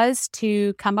 was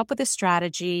to come up with a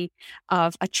strategy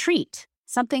of a treat,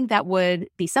 something that would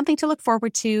be something to look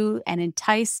forward to and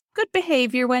entice good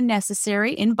behavior when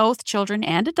necessary in both children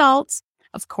and adults,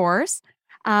 of course.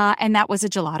 And that was a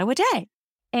gelato a day.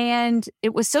 And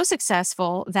it was so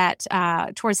successful that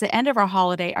towards the end of our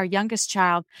holiday, our youngest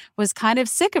child was kind of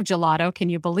sick of gelato, can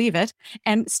you believe it,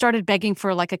 and started begging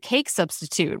for like a cake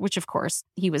substitute, which of course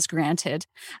he was granted.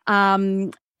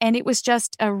 And it was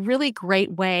just a really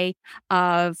great way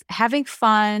of having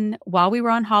fun while we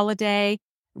were on holiday,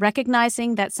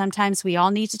 recognizing that sometimes we all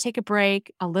need to take a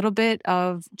break, a little bit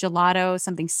of gelato,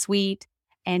 something sweet,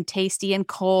 and tasty and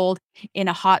cold in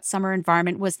a hot summer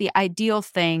environment was the ideal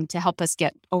thing to help us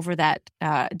get over that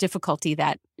difficulty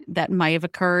that might have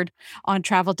occurred on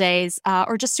travel days,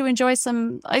 or just to enjoy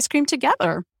some ice cream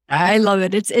together. I love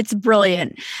it. It's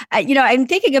brilliant. I'm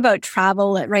thinking about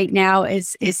travel right now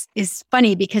is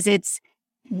funny because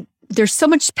there's so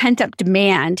much pent up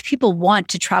demand. People want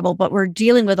to travel, but we're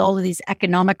dealing with all of these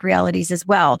economic realities as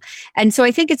well. And so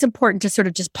I think it's important to sort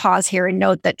of just pause here and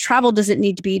note that travel doesn't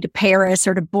need to be to Paris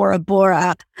or to Bora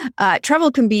Bora.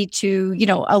 Travel can be to,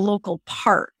 a local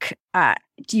park.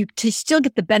 To still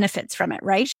get the benefits from it,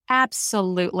 right?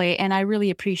 Absolutely. And I really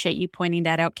appreciate you pointing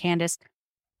that out, Candace.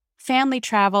 Family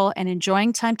travel and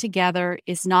enjoying time together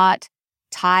is not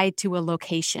tied to a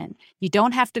location. You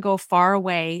don't have to go far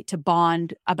away to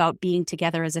bond about being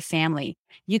together as a family.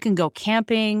 You can go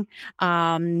camping.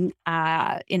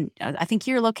 I think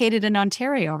you're located in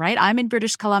Ontario, right? I'm in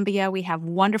British Columbia. We have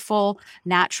wonderful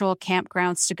natural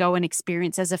campgrounds to go and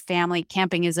experience as a family.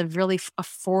 Camping is a really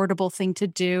affordable thing to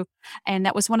do. And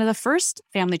that was one of the first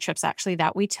family trips actually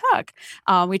that we took.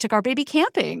 We took our baby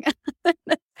camping.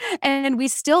 And we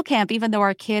still camp even though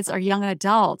our kids are young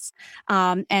adults.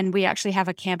 And we actually have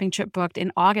a camping trip booked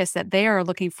in August that they are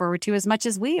looking forward to as much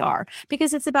as we are,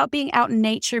 because it's about being out in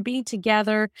nature, being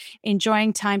together,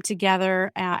 enjoying time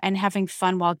together, and having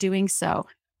fun while doing so.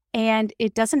 And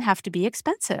it doesn't have to be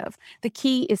expensive. The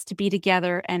key is to be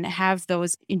together and have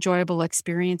those enjoyable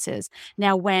experiences.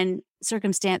 Now, when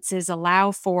circumstances allow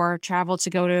for travel to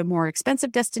go to more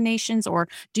expensive destinations or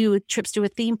do trips to a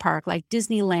theme park like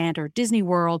Disneyland or Disney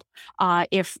World,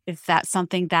 if that's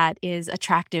something that is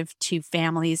attractive to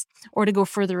families, or to go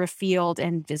further afield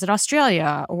and visit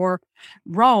Australia or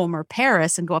Rome or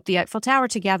Paris and go up the Eiffel Tower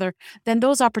together, then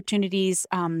those opportunities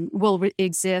will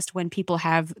exist when people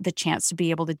have the chance to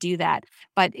be able to do that.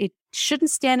 But it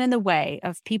shouldn't stand in the way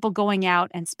of people going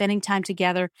out and spending time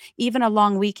together. Even a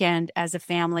long weekend as a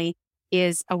family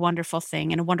is a wonderful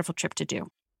thing and a wonderful trip to do.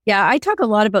 Yeah, I talk a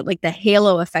lot about like the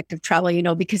halo effect of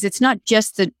travel, because it's not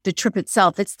just the trip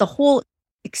itself, it's the whole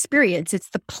experience. It's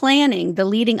the planning, the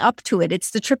leading up to it.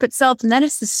 It's the trip itself. And then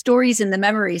it's the stories and the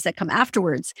memories that come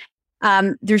afterwards.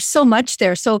 There's so much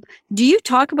there. So do you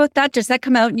talk about that? Does that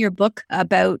come out in your book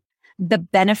about the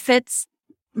benefits,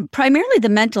 primarily the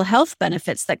mental health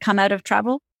benefits that come out of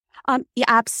travel? Yeah,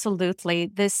 absolutely.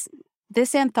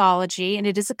 This anthology, and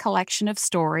it is a collection of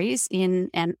stories in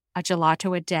a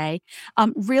gelato a day,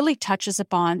 really touches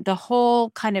upon the whole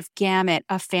kind of gamut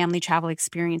of family travel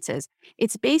experiences.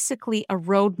 It's basically a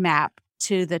roadmap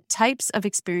to the types of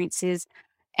experiences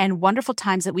and wonderful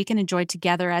times that we can enjoy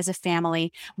together as a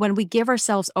family when we give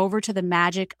ourselves over to the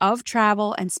magic of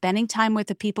travel and spending time with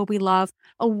the people we love,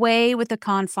 away with the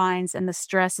confines and the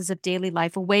stresses of daily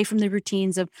life, away from the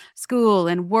routines of school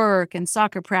and work and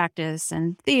soccer practice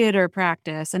and theater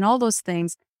practice and all those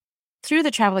things. Through the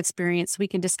travel experience, we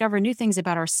can discover new things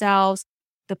about ourselves,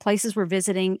 the places we're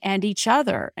visiting, and each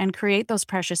other, and create those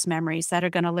precious memories that are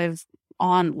going to live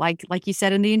on, like you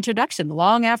said in the introduction,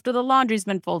 long after the laundry's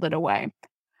been folded away.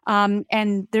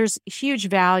 And there's huge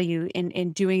value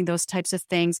in doing those types of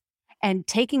things and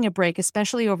taking a break,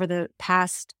 especially over the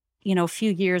past,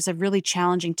 few years of really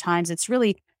challenging times. It's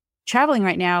really traveling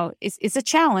right now is a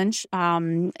challenge.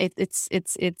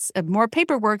 It's more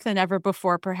paperwork than ever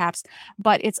before, perhaps,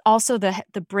 but it's also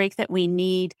the break that we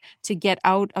need to get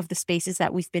out of the spaces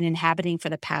that we've been inhabiting for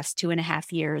the past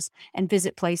 2.5 years and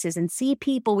visit places and see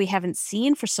people we haven't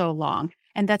seen for so long.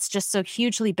 And that's just so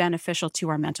hugely beneficial to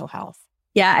our mental health.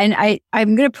 Yeah. And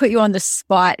I'm going to put you on the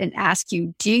spot and ask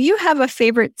you, do you have a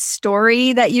favorite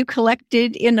story that you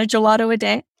collected in a gelato a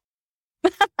day?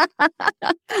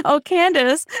 Oh,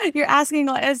 Candace, you're asking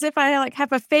as if I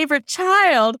have a favorite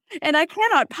child, and I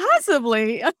cannot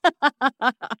possibly.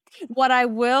 What I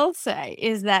will say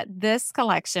is that this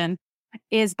collection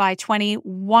is by 20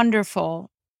 wonderful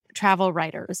travel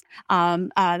writers,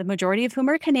 the majority of whom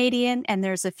are Canadian, and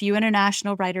there's a few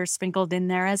international writers sprinkled in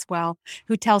there as well,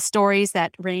 who tell stories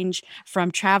that range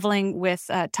from traveling with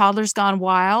toddlers gone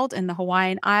wild in the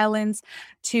Hawaiian Islands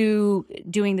to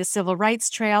doing the Civil Rights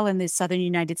Trail in the southern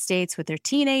United States with their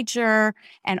teenager,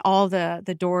 and all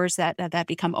the doors that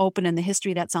become open and the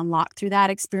history that's unlocked through that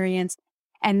experience.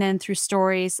 And then through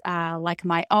stories like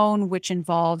my own, which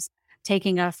involves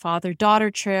taking a father-daughter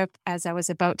trip as I was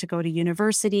about to go to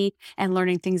university and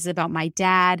learning things about my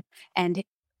dad and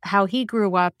how he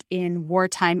grew up in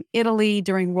wartime Italy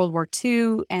during World War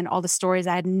II, and all the stories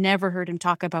I had never heard him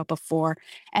talk about before.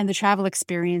 And the travel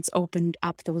experience opened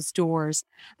up those doors.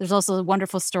 There's also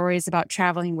wonderful stories about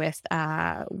traveling with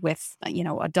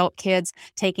adult kids,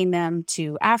 taking them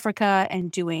to Africa and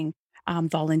doing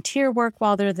volunteer work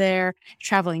while they're there,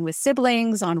 traveling with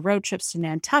siblings on road trips to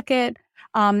Nantucket,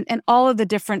 and all of the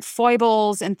different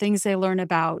foibles and things they learn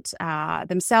about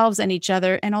themselves and each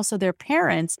other, and also their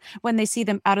parents when they see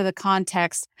them out of the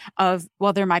context of,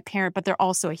 well, they're my parent, but they're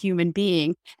also a human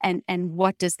being, and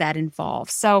what does that involve?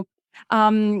 So,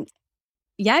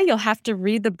 yeah, you'll have to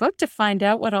read the book to find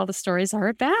out what all the stories are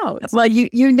about. Well,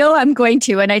 you know I'm going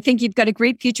to, and I think you've got a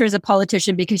great future as a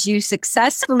politician because you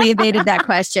successfully evaded that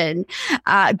question.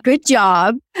 Good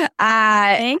job.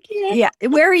 Thank you. Yeah.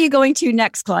 Where are you going to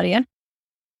next, Claudia?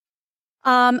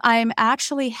 I'm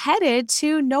actually headed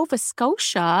to Nova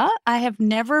Scotia. I have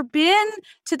never been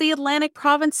to the Atlantic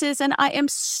provinces, and I am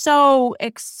so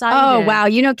excited. Oh, wow.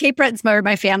 You know, Cape Breton's where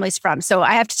my family's from. So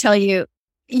I have to tell you,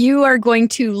 you are going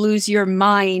to lose your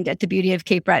mind at the beauty of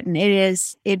Cape Breton. It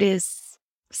is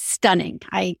stunning.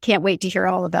 I can't wait to hear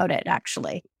all about it,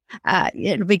 actually.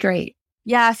 It'll be great.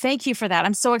 Yeah, thank you for that.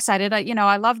 I'm so excited.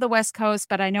 I love the West Coast,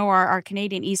 but I know our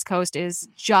Canadian East Coast is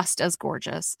just as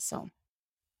gorgeous. So.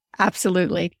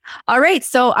 Absolutely. All right.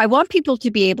 So I want people to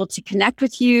be able to connect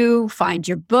with you, find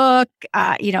your book,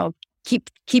 keep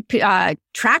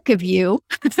track of you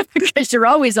because you're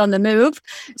always on the move.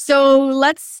 So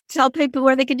let's tell people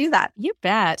where they can do that. You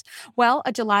bet. Well,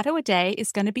 A Gelato a Day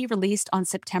is going to be released on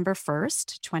September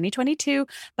 1st, 2022,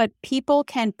 but people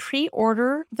can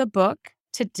pre-order the book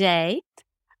today.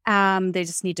 They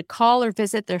just need to call or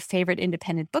visit their favorite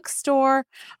independent bookstore.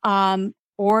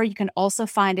 Or you can also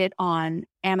find it on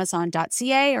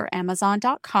Amazon.ca or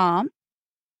Amazon.com.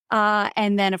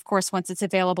 And then, of course, once it's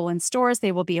available in stores,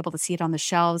 they will be able to see it on the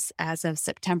shelves as of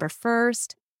September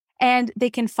 1st. And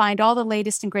they can find all the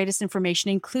latest and greatest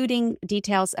information, including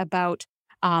details about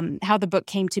how the book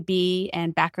came to be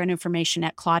and background information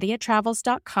at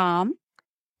ClaudiaTravels.com.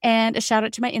 And a shout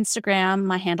out to my Instagram.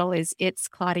 My handle is It's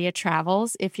Claudia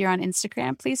Travels. If you're on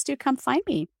Instagram, please do come find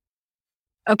me.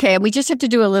 Okay, and we just have to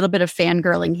do a little bit of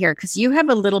fangirling here because you have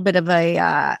a little bit of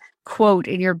a quote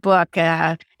in your book,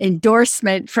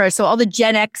 endorsement so all the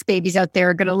Gen X babies out there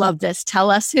are going to love this.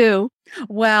 Tell us who.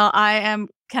 Well,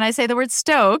 can I say the word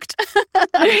stoked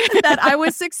that I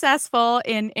was successful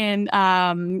in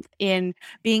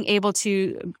being able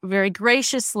to very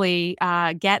graciously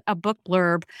get a book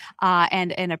blurb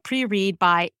and a pre-read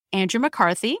by Andrew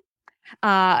McCarthy,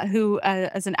 who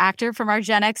is an actor from our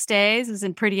Gen X days, is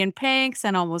in Pretty in Pink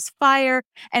and Almost Fire,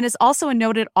 and is also a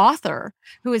noted author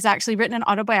who has actually written an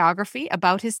autobiography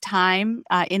about his time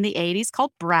in the 80s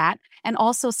called Brat, and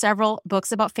also several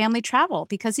books about family travel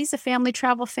because he's a family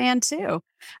travel fan too.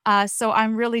 So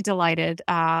I'm really delighted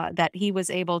that he was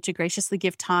able to graciously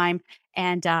give time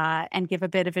and give a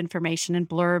bit of information and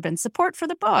blurb and support for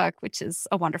the book, which is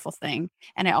a wonderful thing.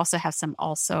 And I also have some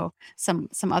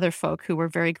other folk who were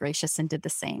very gracious and did the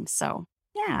same. So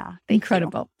yeah,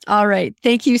 incredible. All right.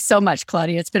 Thank you so much,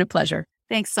 Claudia. It's been a pleasure.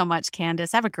 Thanks so much,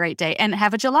 Candace. Have a great day and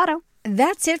have a gelato.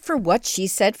 That's it for What She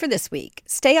Said for this week.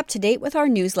 Stay up to date with our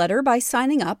newsletter by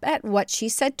signing up at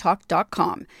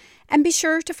whatshesaidtalk.com. And be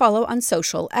sure to follow on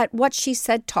social at What She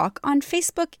Said Talk on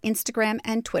Facebook, Instagram,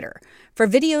 and Twitter for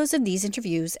videos of these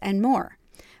interviews and more.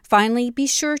 Finally, be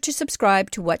sure to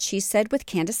subscribe to What She Said with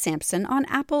Candace Sampson on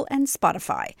Apple and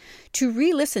Spotify to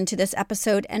re-listen to this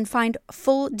episode and find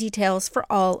full details for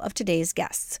all of today's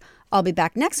guests. I'll be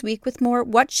back next week with more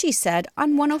What She Said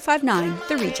on 105.9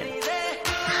 The Region.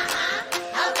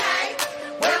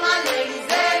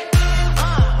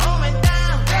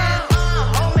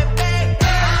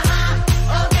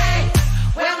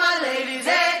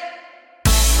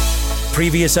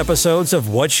 Previous episodes of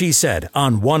What She Said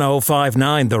on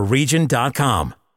 1059theregion.com.